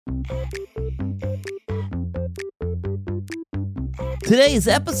Today's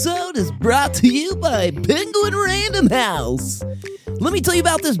episode is brought to you by Penguin Random House. Let me tell you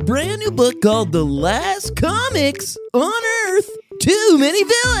about this brand new book called The Last Comics on Earth. Too many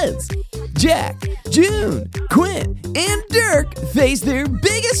villains. Jack, June, Quint, and Dirk face their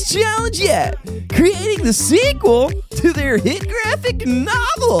biggest challenge yet, creating the sequel to their hit graphic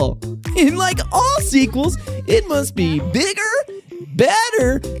novel. And like all sequels, it must be bigger,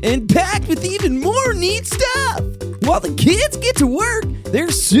 better, and packed with even more neat stuff. While the kids get to work, their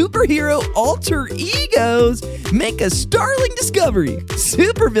superhero alter egos make a startling discovery.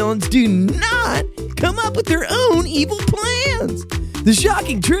 Supervillains do not come up with their own evil plans. The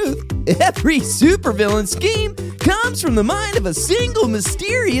shocking truth, every supervillain scheme comes from the mind of a single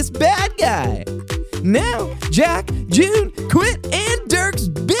mysterious bad guy. Now, Jack, June, Quint, and Dirk's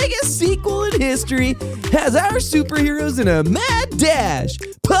biggest sequel in history has our superheroes in a mad dash,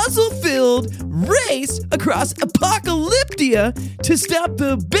 puzzle-filled race across Apocalyptia to stop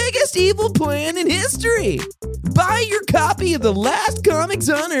the biggest evil plan in history. Buy your copy of The Last Comics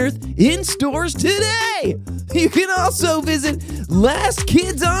on Earth in stores today. You can also visit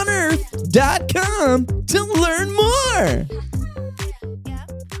lastkidsonearth.com to learn more.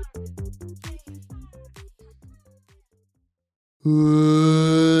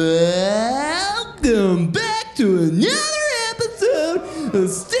 Welcome back to another episode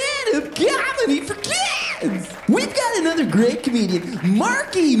of Stand-Up Comedy for Kids. We've got another great comedian.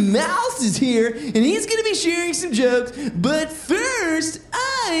 Marky Mouse is here, and he's going to be sharing some jokes. But first,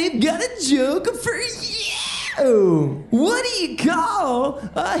 I've got a joke for you. What do you call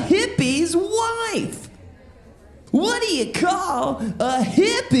a hippie's wife? What do you call a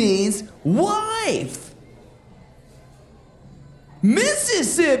hippie's wife?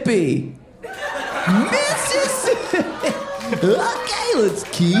 Mississippi! Mississippi! Okay, let's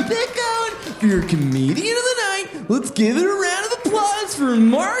keep it going. For your comedian of the night, let's give it a round of applause for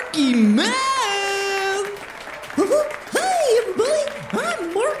Marky Mouse! Hey, everybody!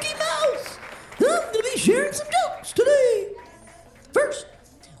 I'm Marky Mouse! I'm going to be sharing some jokes today. First,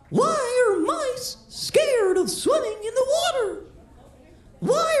 why are mice scared of swimming in the water?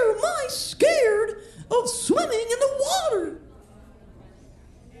 Why are mice scared of swimming in the water?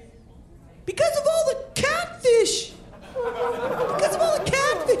 Because of all the catfish. Because of all the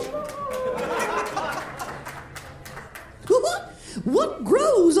catfish. What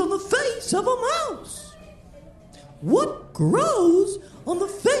grows on the face of a mouse? What grows on the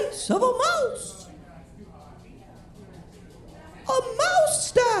face of a mouse? A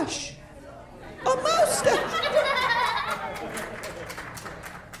moustache. A moustache.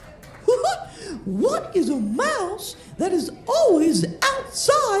 What is a mouse that is always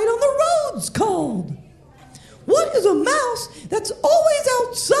outside on the roads called? What is a mouse that's always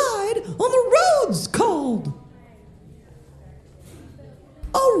outside on the roads called?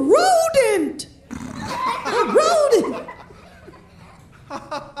 A rodent! A rodent!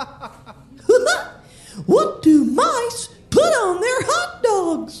 What do mice put on their hot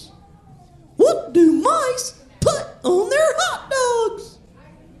dogs? What do mice put on their hot dogs?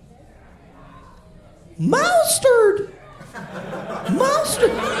 Mustard!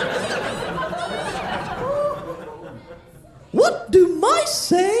 Mustard! What do mice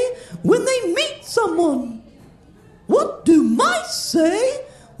say when they meet someone? What do mice say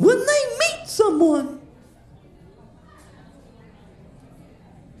when they meet someone?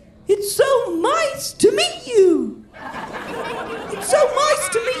 It's so nice to meet you! It's so nice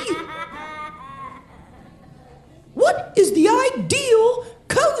to meet you! What is the ideal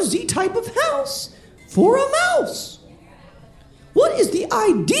cozy type of house for a mouse? What is the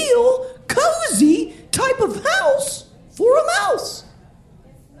ideal cozy type of house for a mouse?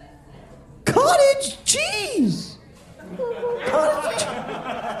 Cottage cheese. Cottage cheese.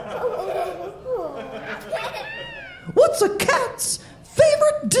 What's a cat's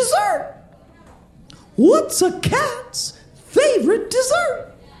favorite dessert? What's a cat's favorite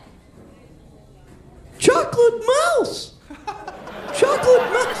dessert? Chocolate mouse.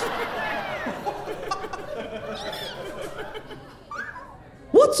 Chocolate mouse.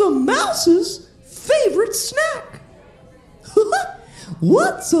 What's a mouse's favorite snack?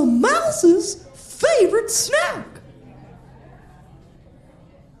 What's a mouse's favorite snack?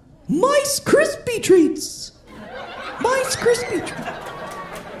 Mice Krispy Treats. Mice Krispy Treats.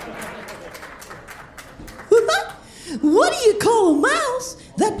 What do you call a mouse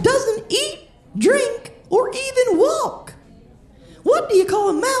that doesn't eat, drink, or even walk? What do you call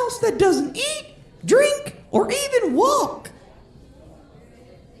a mouse that doesn't eat, drink, or even walk?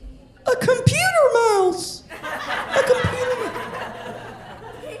 A computer mouse. A computer mouse.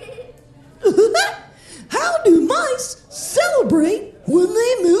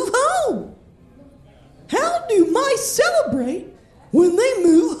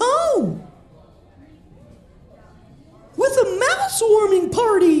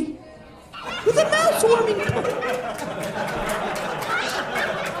 housewarming party.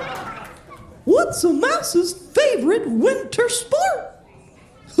 What's a mouse's favorite winter sport?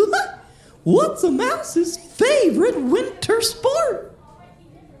 What's a mouse's favorite winter sport?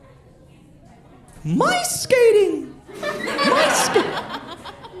 Mice skating. Mice skating.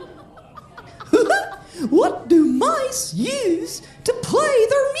 What do mice use to play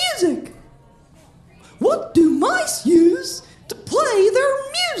their music? What do mice use to play their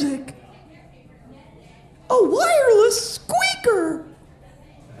music? A wireless squeaker.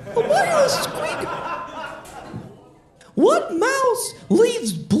 A wireless squeaker. What mouse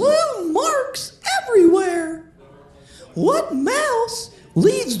leaves blue marks everywhere? What mouse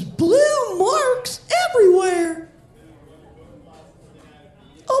leaves blue marks everywhere?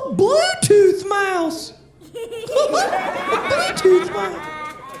 A Bluetooth mouse. A Bluetooth mouse.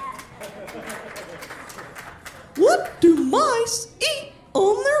 What do mice eat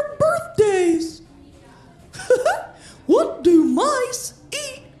on their birthdays? What do mice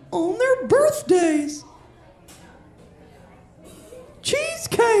eat on their birthdays?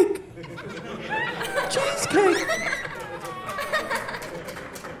 Cheesecake. Cheesecake.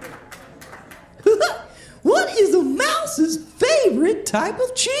 What is a mouse's favorite type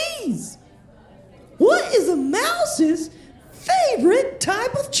of cheese? What is a mouse's favorite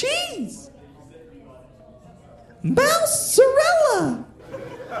type of cheese? Mozzarella.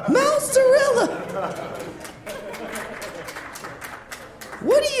 Mozzarella.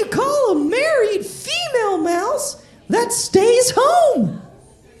 What do you call a married female mouse that stays home?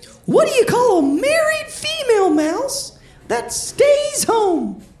 What do you call a married female mouse that stays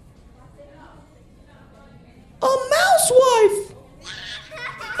home? A mousewife.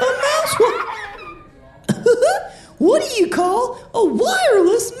 A mousewife. What do you call a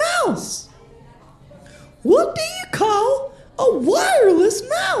wireless mouse? What do you call a wireless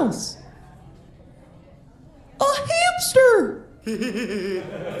mouse? A hamster.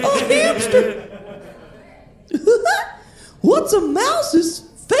 A hamster. What's a mouse's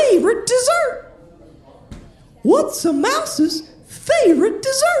favorite dessert? What's a mouse's favorite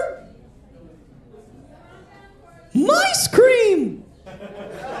dessert? Mice cream.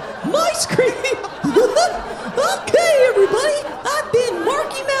 Mice cream. Okay, everybody. I've been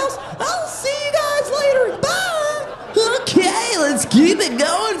Marky Mouse. I'll see you guys later. Bye. Okay, let's keep it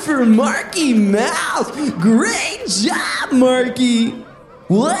going for Marky Mouse. Great job, Marky.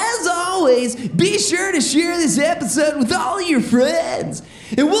 Well, as always, be sure to share this episode with all your friends.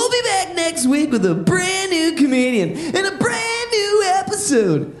 And we'll be back next week with a brand new comedian and a brand new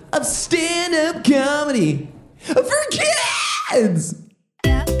episode of stand-up comedy for kids.